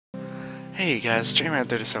Hey guys,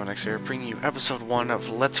 JMan37X here, bringing you episode 1 of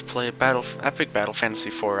Let's Play Epic Battle Fantasy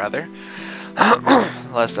 4, rather.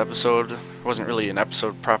 Last episode wasn't really an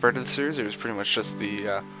episode proper to the series, it was pretty much just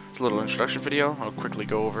the little introduction video. I'll quickly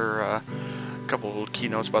go over a couple of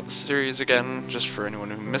keynotes about the series again, just for anyone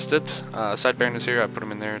who missed it. Side banners here, I put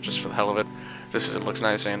them in there just for the hell of it, just because it looks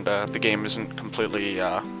nice and the game isn't completely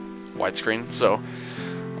widescreen. So,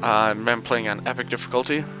 I'm playing on epic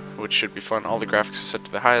difficulty, which should be fun. All the graphics are set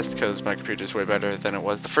to the highest because my computer is way better than it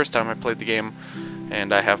was the first time I played the game,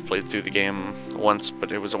 and I have played through the game once,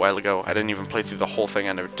 but it was a while ago. I didn't even play through the whole thing.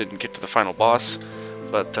 I never didn't get to the final boss,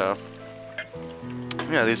 but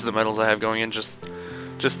yeah, these are the medals I have going in, just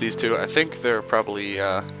these two. I think there are probably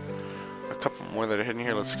a couple more that are hidden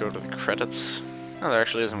here. Let's go to the credits. Oh, there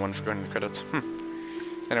actually isn't one for going to the credits.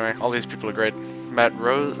 Anyway, all these people are great. Matt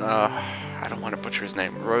Rose, I don't want to butcher his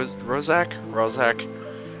name. Rozak?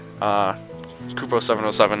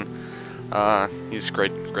 Kupo707, he's a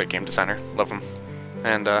great game designer, love him.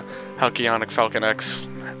 And Halcyonic Falcon X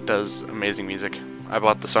does amazing music. I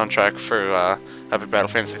bought the soundtrack for Epic Battle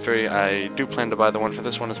Fantasy 3. I do plan to buy the one for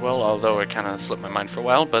this one as well, although it kind of slipped my mind for a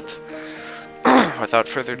while, but without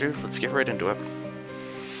further ado, let's get right into it.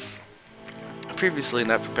 Previously in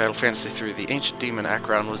Epic Battle Fantasy 3, the ancient demon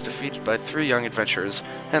Acheron was defeated by 3 young adventurers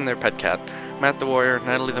and their pet cat. Matt the warrior,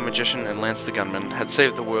 Natalie the magician, and Lance the gunman had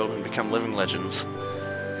saved the world and become living legends.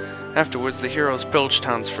 Afterwards, the heroes pillaged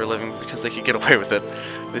towns for a living because they could get away with it.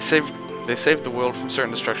 They saved the world from certain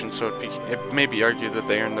destruction, so it may be argued that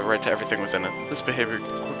they earned the right to everything within it. This behavior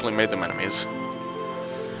quickly made them enemies.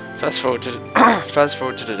 Fast forward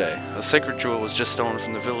to today. A sacred jewel was just stolen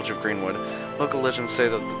from the village of Greenwood. Local legends say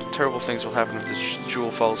that terrible things will happen if the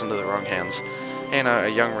jewel falls into the wrong hands. Anna, a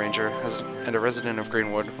young ranger and a resident of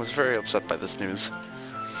Greenwood, was very upset by this news.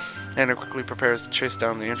 Anna quickly prepares to chase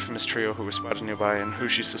down the infamous trio who were spotted nearby and who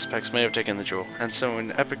she suspects may have taken the jewel. And so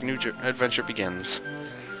an epic new adventure begins.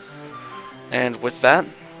 And with that,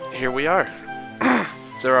 here we are.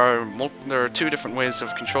 There are 2 different ways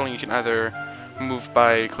of controlling. You can either move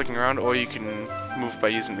by clicking around, or you can move by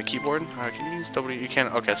using the keyboard. Can you use W? You can.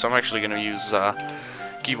 Okay, so I'm actually going to use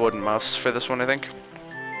keyboard and mouse for this one, I think.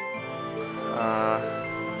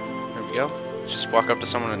 There we go. Just walk up to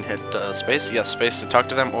someone and hit space. Yes, space to talk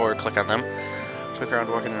to them, or click on them. Click around,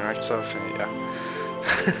 walk in, interact stuff. Yeah.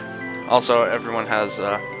 Also, everyone has.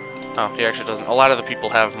 Oh, he actually doesn't. A lot of the people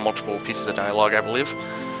have multiple pieces of dialogue, I believe.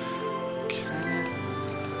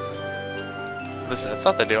 I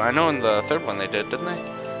thought they do. I know in the 3rd one they did, didn't they?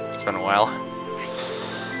 It's been a while.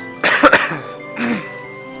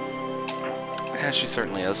 Yeah, she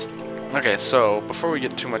certainly is. Okay, so before we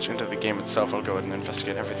get too much into the game itself, I'll go ahead and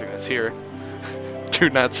investigate everything that's here. Do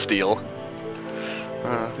not steal.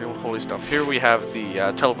 The old holy stuff. Here we have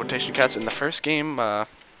the teleportation cats. In the first game,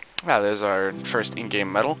 there's our first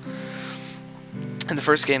in-game medal. In the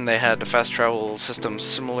first game, they had a fast travel system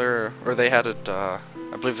similar, or they had it, I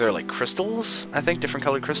believe they're like crystals, I think, different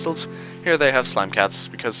colored crystals. Here they have slime cats,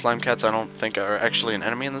 because slime cats I don't think are actually an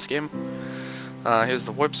enemy in this game. Here's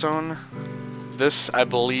the warp zone. This, I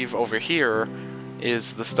believe, over here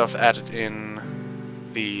is the stuff added in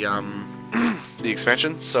the the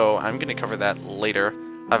expansion, so I'm going to cover that later.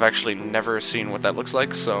 I've actually never seen what that looks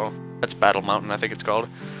like, so that's Battle Mountain, I think it's called.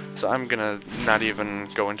 So I'm going to not even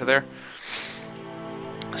go into there.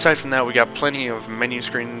 Aside from that, we got plenty of menu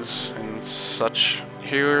screens and such.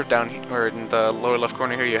 Here, down here, or in the lower left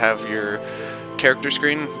corner here, you have your character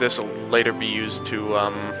screen. This will later be used to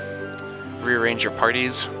rearrange your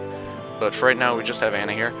parties, but for right now, we just have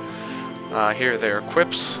Anna here. Here, there are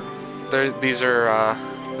quips. There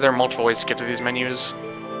are multiple ways to get to these menus,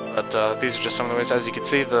 but these are just some of the ways. As you can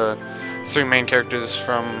see, the 3 main characters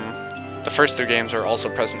from the first 3 games are also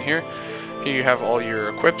present here. Here you have all your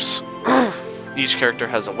equips. Each character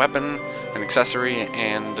has a weapon, an accessory,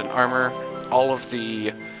 and an armor. All of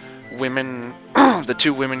the women, the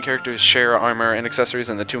 2 women characters share armor and accessories,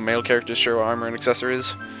 and the 2 male characters share armor and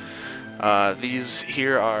accessories. These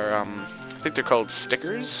here are, I think they're called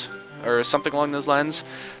stickers, or something along those lines.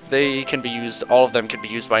 They can be used, all of them can be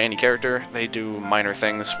used by any character. They do minor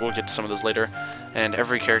things, we'll get to some of those later. And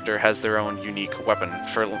every character has their own unique weapon.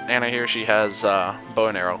 For Anna here, she has bow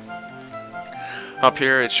and arrow. Up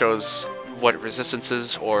here it shows what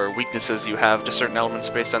resistances or weaknesses you have to certain elements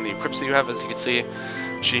based on the equips that you have. As you can see,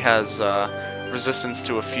 she has resistance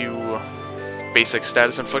to a few basic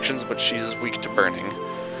status inflictions, but she's weak to burning,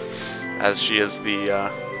 as she is the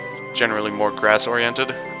generally more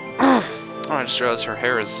grass-oriented. Oh, I just realized her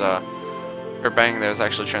hair is, her bang there is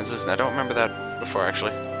actually translucent. I don't remember that before,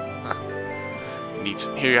 actually. Neat.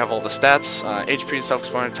 Here you have all the stats. HP is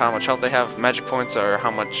self-explanatory, how much health they have. Magic points are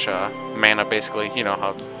how much mana, basically. You know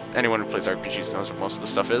how anyone who plays RPGs knows what most of the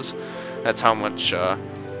stuff is. That's how much,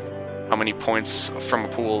 how many points from a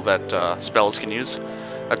pool that spells can use.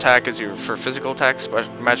 Attack is for physical attacks,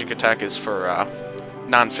 but magic attack is for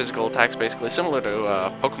non-physical attacks, basically, similar to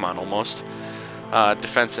Pokemon almost.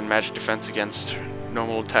 Defense and magic defense against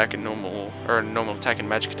normal attack and normal attack and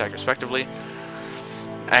magic attack, respectively.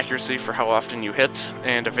 Accuracy for how often you hit,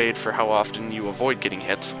 and evade for how often you avoid getting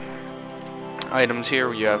hit. Items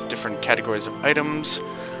here, you have different categories of items,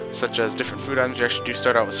 such as different food items. You actually do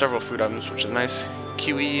start out with several food items, which is nice.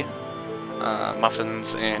 Kiwi,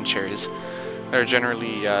 muffins, and cherries. There are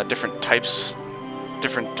generally different types,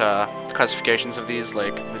 different classifications of these,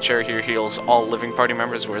 like the cherry here heals all living party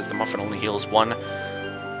members, whereas the muffin only heals one.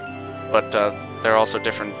 But there are also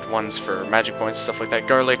different ones for magic points, stuff like that.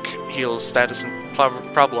 Garlic heals status and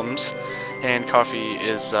problems, and coffee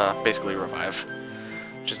is basically revive,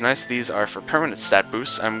 which is nice. These are for permanent stat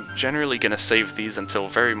boosts. I'm generally going to save these until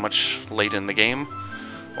very much late in the game,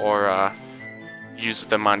 or use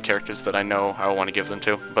them on characters that I know I want to give them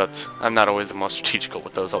to, but I'm not always the most strategical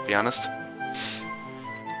with those, I'll be honest.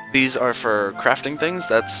 These are for crafting things.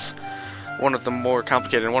 That's one of the more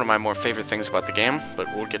complicated and one of my more favorite things about the game, but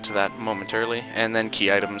we'll get to that momentarily. And then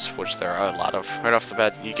key items, which there are a lot of. Right off the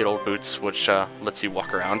bat, you get old boots, which lets you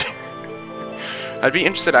walk around. I'd be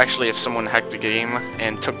interested actually if someone hacked the game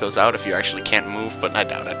and took those out if you actually can't move, but I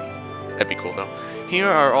doubt it. That'd be cool though. Here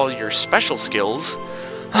are all your special skills.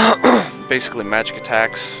 Basically magic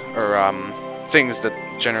attacks, or things that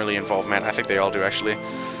generally involve mana. I think they all do actually.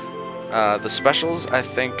 The specials, I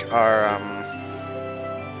think, are,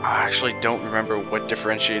 I actually don't remember what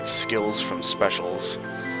differentiates skills from specials.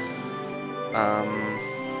 I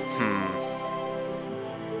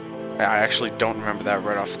actually don't remember that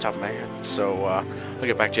right off the top of my head, so I'll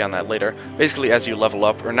get back to you on that later. Basically, as you level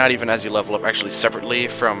up, or not even as you level up, actually separately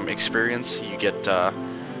from experience, you get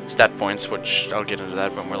stat points, which I'll get into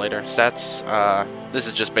that a bit more later. Stats, this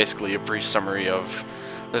is just basically a brief summary of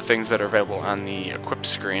the things that are available on the equip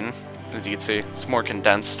screen. As you can see, it's more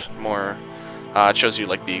condensed, more, it shows you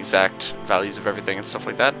like the exact values of everything and stuff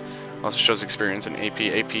like that. Also shows experience and AP.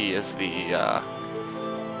 AP is the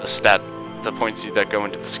stat, the points that go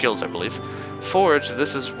into the skills, I believe. Forge,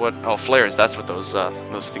 this is what, oh, flares, that's what those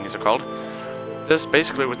things are called. This,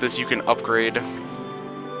 basically with this you can upgrade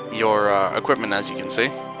your equipment, as you can see,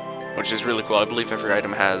 which is really cool. I believe every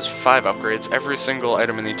item has 5 upgrades. Every single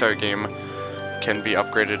item in the entire game can be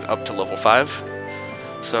upgraded up to level 5.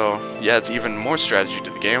 So, yeah, it's even more strategy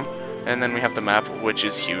to the game. And then we have the map, which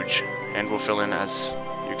is huge, and will fill in as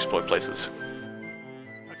you explore places.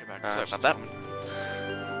 Okay, back. Sorry about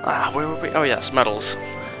that. Where were we? Oh, yes, medals.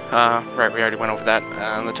 Right, we already went over that.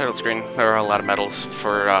 On the title screen, there are a lot of medals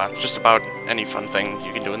for just about any fun thing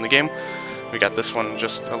you can do in the game. We got this one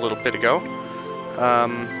just a little bit ago.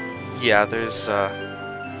 Yeah, there's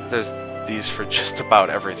these for just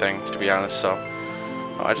about everything, to be honest, so...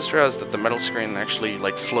 Oh, I just realized that the medal screen actually,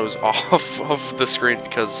 like, flows off of the screen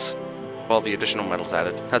because of all the additional medals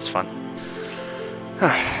added. That's fun.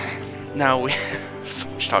 Now we... so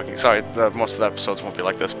much talking. Sorry, most of the episodes won't be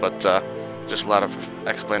like this, but just a lot of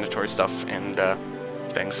explanatory stuff and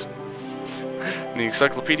things. In the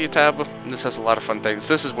Encyclopedia tab, this has a lot of fun things.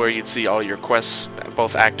 This is where you'd see all your quests,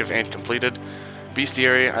 both active and completed.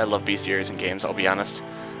 Bestiary, I love bestiaries in games, I'll be honest.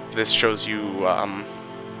 This shows you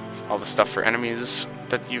all the stuff for enemies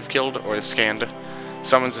that you've killed or scanned.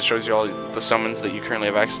 Summons, it shows you all the summons that you currently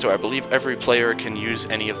have access to. I believe every player can use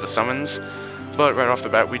any of the summons, but right off the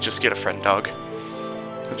bat we just get a friend dog,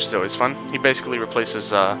 which is always fun. He basically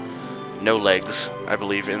replaces No Legs, I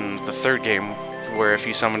believe, in the 3rd game, where if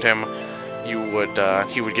you summoned him, you would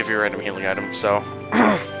he would give you a random healing item. So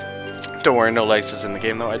don't worry, No Legs is in the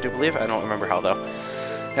game though, I do believe. I don't remember how though.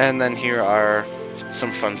 And then here are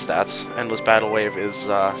some fun stats. Endless Battle Wave is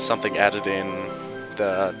something added in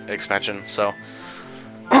the expansion, so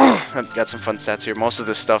I've got some fun stats here. Most of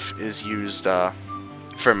this stuff is used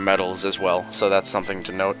for medals as well, so that's something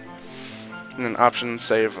to note. And then option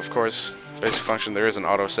save, of course, basic function. There is an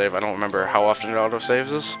autosave. I don't remember how often it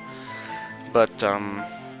autosaves us, but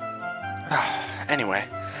anyway,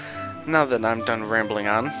 now that I'm done rambling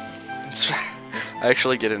on, let's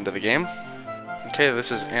actually get into the game. Okay,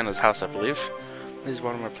 this is Anna's house, I believe. Please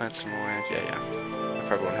water my plants some more. Yeah. That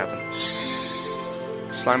probably won't happen.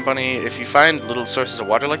 Slime bunny, if you find little sources of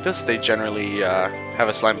water like this, they generally have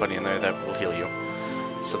a slime bunny in there that will heal you.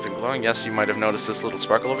 Something glowing, yes, you might have noticed this little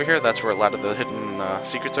sparkle over here. That's where a lot of the hidden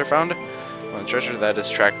secrets are found. One treasure that is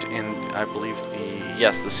tracked in, I believe,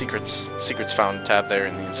 the secrets found tab there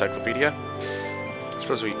in the encyclopedia.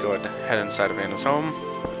 suppose we go ahead inside of Anna's home.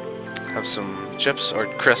 Have some chips, or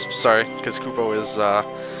crisps, sorry, because Kupo is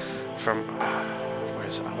from, where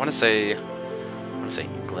is it? I want to say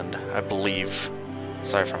England, I believe.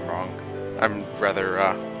 Sorry if I'm wrong. I'm rather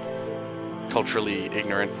culturally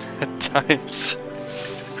ignorant at times.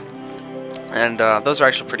 And those are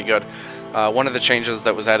actually pretty good. One of the changes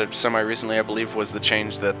that was added semi-recently, I believe, was the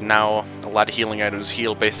change that now a lot of healing items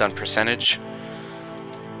heal based on percentage.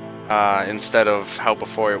 Instead of how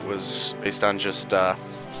before it was based on just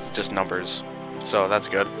numbers. So that's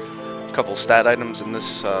good. A couple stat items in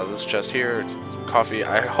this this chest here. Coffee.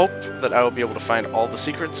 I hope that I will be able to find all the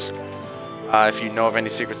secrets. If you know of any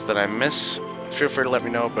secrets that I miss, feel free to let me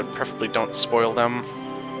know, but preferably don't spoil them.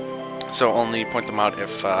 So only point them out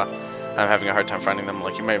if I'm having a hard time finding them.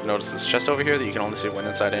 Like you may have noticed this chest over here that you can only see when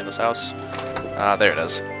inside Anna's house. There it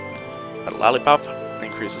is. Got a lollipop.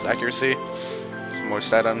 Increases accuracy. Some more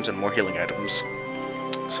stat items and more healing items.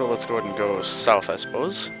 So let's go ahead and go south, I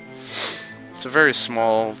suppose. It's a very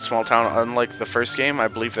small town. Unlike the first game, I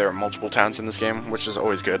believe there are multiple towns in this game, which is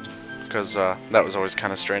always good, because that was always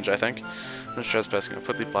kind of strange, I think. I'm trespassing. I'll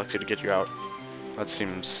put the blocks here to get you out. That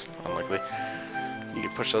seems unlikely. You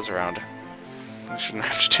can push those around. I shouldn't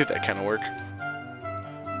have to do that kind of work.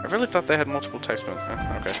 I really thought they had multiple text modes.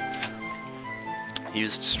 Okay.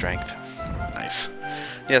 Used strength. Nice.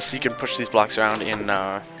 Yes, you can push these blocks around in,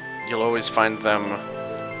 you'll always find them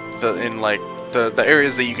the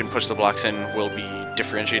areas that you can push the blocks in will be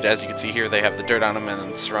differentiated. As you can see here, they have the dirt on them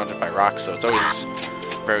and it's surrounded by rocks, so it's always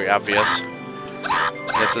very obvious.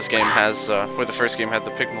 Yes, this game has, where the first game had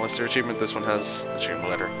the Pig Molester achievement, this one has the Chicken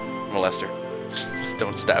Molester. Just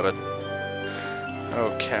don't stab it.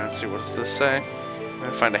 Okay, let's see, what does this say?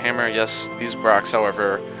 I find a hammer. Yes, these rocks,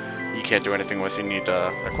 however, you can't do anything with. You need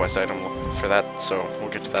a quest item for that, so we'll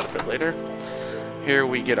get to that a bit later. Here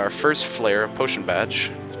we get our first flare, potion badge.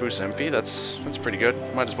 Boost MP, that's pretty good.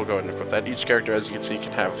 Might as well go ahead and equip that. Each character, as you can see,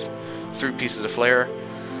 can have 3 pieces of flare.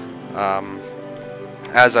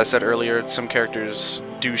 As I said earlier, some characters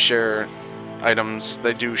do share items.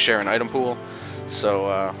 They do share an item pool. So,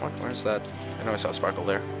 where's that? I know I saw a sparkle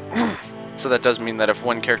there. So that does mean that if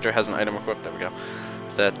one character has an item equipped, there we go,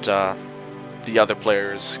 that the other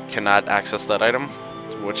players cannot access that item,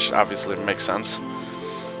 which obviously makes sense.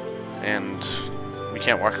 And we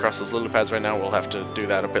can't walk across those lily pads right now. We'll have to do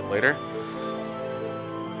that a bit later.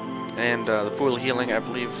 And the pool of healing, I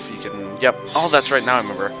believe you can... Yep. Oh, that's right. Now I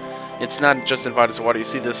remember. It's not just in bodies of water. You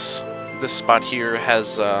see this spot here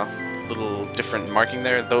has little different marking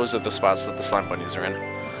there. Those are the spots that the slime bunnies are in.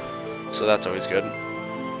 So that's always good.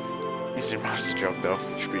 Easy mode is a joke, though.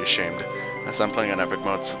 You should be ashamed. As I'm playing on epic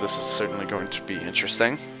mode, so this is certainly going to be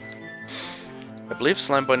interesting. I believe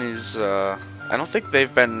slime bunnies... I don't think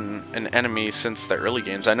they've been an enemy since the early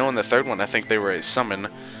games. I know in the third one I think they were a summon,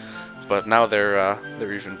 but now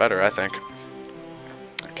they're even better, I think.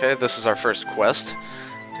 Okay, this is our first quest.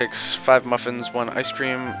 Takes 5 muffins, 1 ice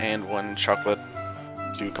cream, and 1 chocolate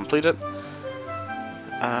to complete it.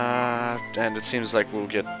 And it seems like we'll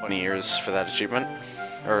get 20 ears for that achievement,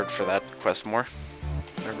 or for that quest more.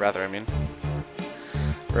 Or rather, I mean.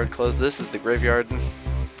 Road closed. This is the graveyard.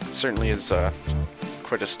 It certainly is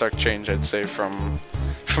quite a stark change, I'd say, from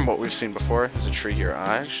what we've seen before. There's a tree here.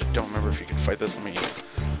 I actually don't remember if you can fight this.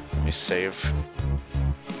 Let me save.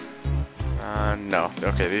 No.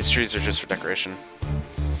 Okay, these trees are just for decoration.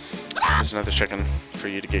 There's another chicken for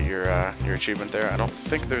you to get your achievement there. I don't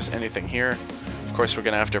think there's anything here. Of course, we're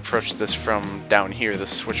gonna have to approach this from down here.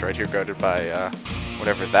 This switch right here, guarded by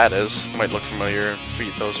whatever that is. Might look familiar for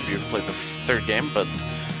those of you who played the third game, but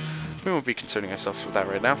we won't be concerning ourselves with that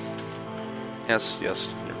right now. Yes, your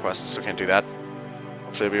quests, so can't do that.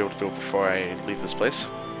 Hopefully I'll be able to do it before I leave this place.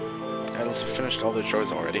 Idols have finished all their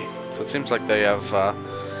chores already. So it seems like they have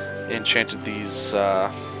enchanted these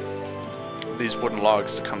wooden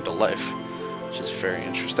logs to come to life, which is very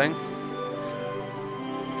interesting.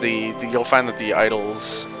 You'll find that the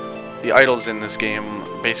idols in this game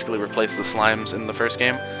basically replace the slimes in the first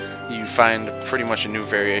game. You find pretty much a new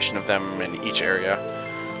variation of them in each area.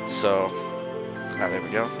 So, there we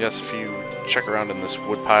go. Yes, if you check around in this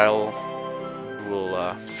wood pile,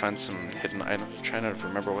 we'll find some hidden items. I'm trying to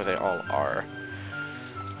remember where they all are.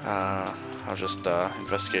 I'll just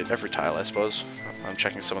investigate every tile, I suppose. I'm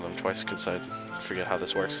checking some of them twice because I forget how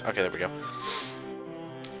this works. Okay, there we go.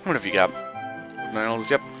 What have you got? Wooden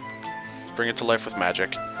idols, yep. Bring it to life with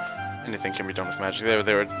magic. Anything can be done with magic.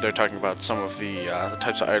 They're talking about some of the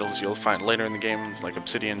types of idols you'll find later in the game, like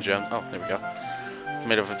obsidian, gem. Oh, there we go.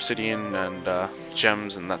 Made of obsidian and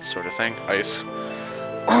gems and that sort of thing. Ice.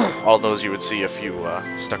 All those you would see if you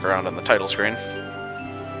stuck around on the title screen.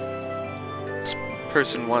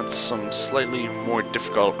 person wants some slightly more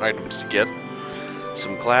difficult items to get,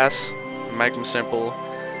 some glass, a magnum sample,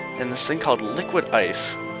 and this thing called liquid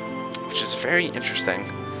ice, which is very interesting.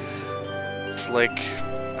 It's like,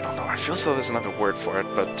 I don't know, I feel as though there's another word for it,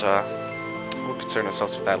 but we'll concern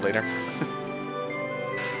ourselves with that later.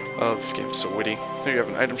 Oh, this game's so witty. Here you have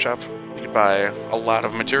an item shop. You can buy a lot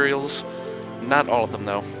of materials. Not all of them,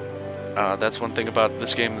 though. That's one thing about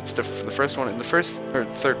this game that's different from the first one. In the first, or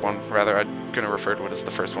third one, rather, I'm going to refer to it as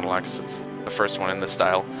the first one a lot because it's the first one in this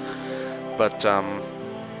style. But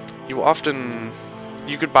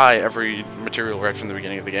you could buy every material right from the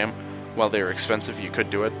beginning of the game. While they were expensive, you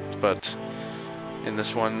could do it, but in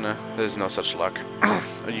this one, there's no such luck.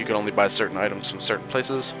 You can only buy certain items from certain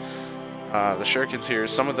places. The shurikens here,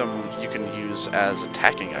 some of them you can use as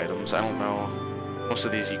attacking items. I don't know. Most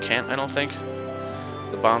of these you can't, I don't think.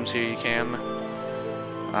 The bombs here you can.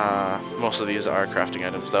 Most of these are crafting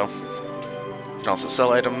items, though. You can also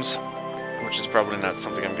sell items, which is probably not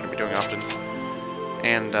something I'm going to be doing often.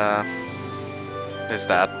 And there's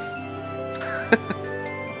that.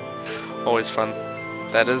 Always fun.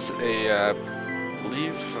 That is a, I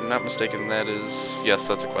believe, if I'm not mistaken, that is, yes,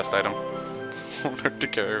 that's a quest item. Learn to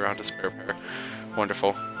carry around a spare pair.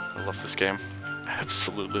 Wonderful. I love this game.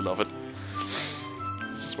 Absolutely love it.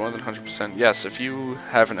 This is more than 100%. Yes, if you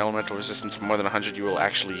have an elemental resistance of more than 100, you will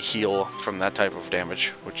actually heal from that type of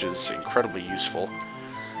damage, which is incredibly useful.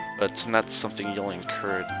 But not something you'll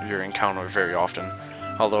encounter very often.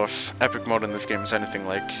 Although if epic mode in this game is anything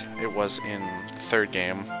like it was in the third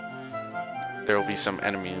game, there will be some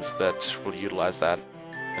enemies that will utilize that,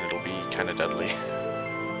 and it'll be kind of deadly.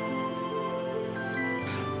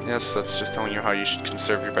 Yes, that's just telling you how you should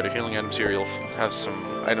conserve your better healing items here. You'll have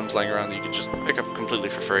some items lying around that you can just pick up completely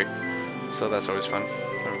for free. So that's always fun.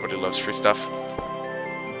 Everybody loves free stuff.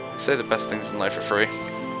 They say the best things in life are free.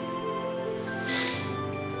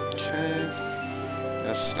 Okay.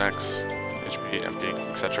 Yes, snacks, HP, MP,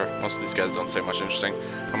 etc. Most of these guys don't say much interesting.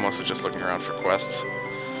 I'm mostly just looking around for quests.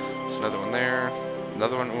 There's another one there.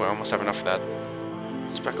 Another one. Ooh, I almost have enough of that.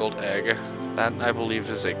 Speckled egg. That, I believe,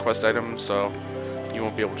 is a quest item, so you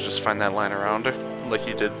won't be able to just find that lying around like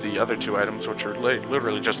you did the other two items, which are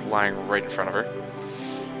literally just lying right in front of her.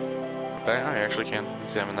 I actually can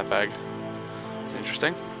examine that bag. It's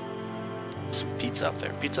interesting. Some pizza up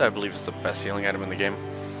there. Pizza, I believe, is the best healing item in the game,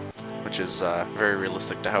 which is very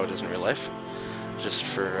realistic to how it is in real life. Just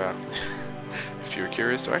for, if you were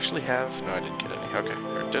curious, do I actually have... No, I didn't get any. Okay.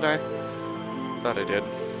 Or did I? Thought I did.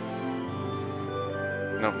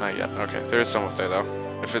 Nope, not yet. Okay, there is some up there, though.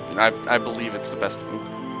 If it, I believe it's the best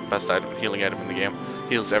item, healing item in the game.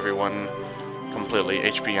 Heals everyone completely,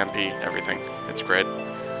 HP, MP, everything. It's great.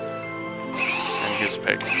 And here's a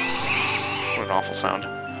pig. What an awful sound.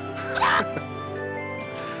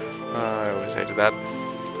 I always hated that.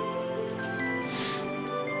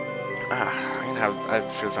 I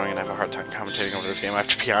feel as though I'm gonna have a hard time commentating over this game, I have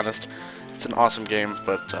to be honest. It's an awesome game,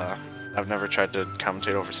 but I've never tried to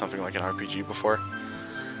commentate over something like an RPG before.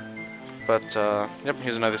 But, yep,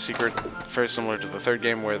 here's another secret, very similar to the third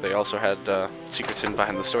game, where they also had secrets hidden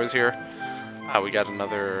behind the stores here. We got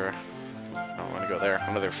another, I don't want to go there,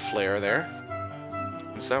 another flare there.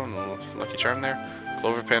 What's that one? Lucky charm there.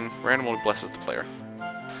 Clover pin, randomly blesses the player.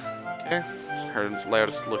 Okay, her layout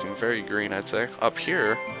is looking very green, I'd say. Up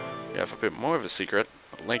here, you have a bit more of a secret.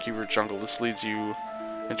 Lanky Root Jungle. This leads you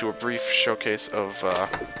into a brief showcase of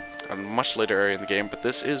a much later area in the game, but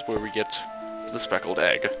this is where we get the speckled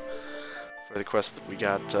egg. For the quest that we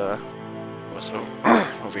got, was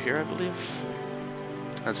over here, I believe.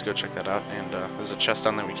 Let's go check that out. And there's a chest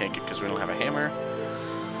down there we can't get because we don't have a hammer.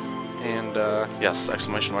 And yes,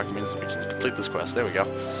 exclamation mark means that we can complete this quest. There we go.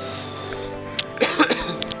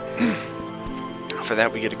 For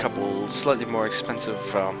that, we get a couple slightly more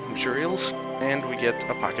expensive materials, and we get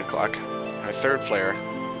a pocket clock. Our third flare.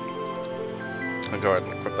 I'll go ahead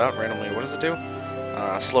and equip that randomly. What does it do?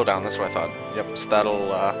 Slow down. That's what I thought. Yep. So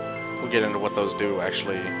that'll. We'll get into what those do,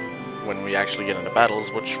 actually, when we actually get into battles,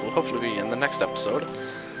 which will hopefully be in the next episode.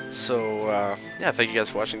 So, yeah, thank you guys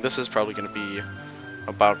for watching. This is probably going to be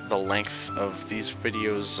about the length of these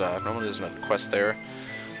videos. Normally there's no quest there.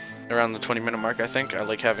 Around the 20-minute mark, I think. I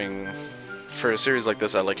like having, for a series like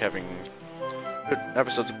this, I like having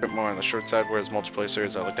episodes a bit more on the short side, whereas multiplayer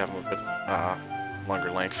series, I like to have them a bit longer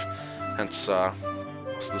length. Hence,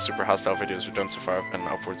 most of the super hostile videos we've done so far have been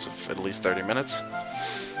upwards of at least 30 minutes.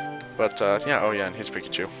 But, yeah, oh yeah, and here's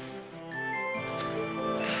Pikachu.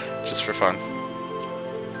 Just for fun.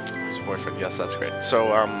 His boyfriend, yes, that's great. So,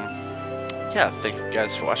 yeah, thank you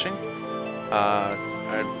guys for watching.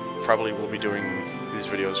 I probably will be doing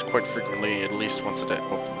these videos quite frequently, at least once a day.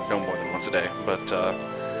 Well, no more than once a day, but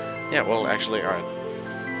yeah, well, actually, alright.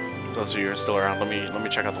 Those of you who are still around, let me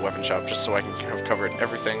check out the weapon shop just so I can have covered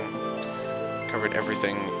everything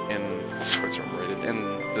in Swords Overrated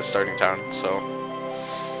in the starting town. So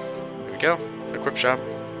here we go, equip shop.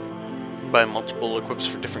 Buy multiple equips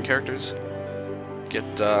for different characters.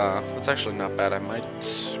 Get that's actually not bad. I might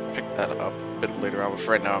pick that up a bit later on, but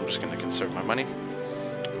for right now I'm just gonna conserve my money.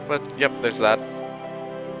 But yep, there's that.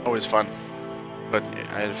 Always fun. But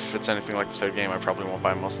if it's anything like the third game, I probably won't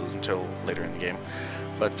buy most of those until later in the game.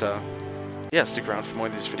 But yeah, stick around for more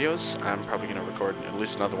of these videos. I'm probably going to record at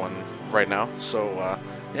least another one right now. So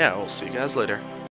yeah, we'll see you guys later.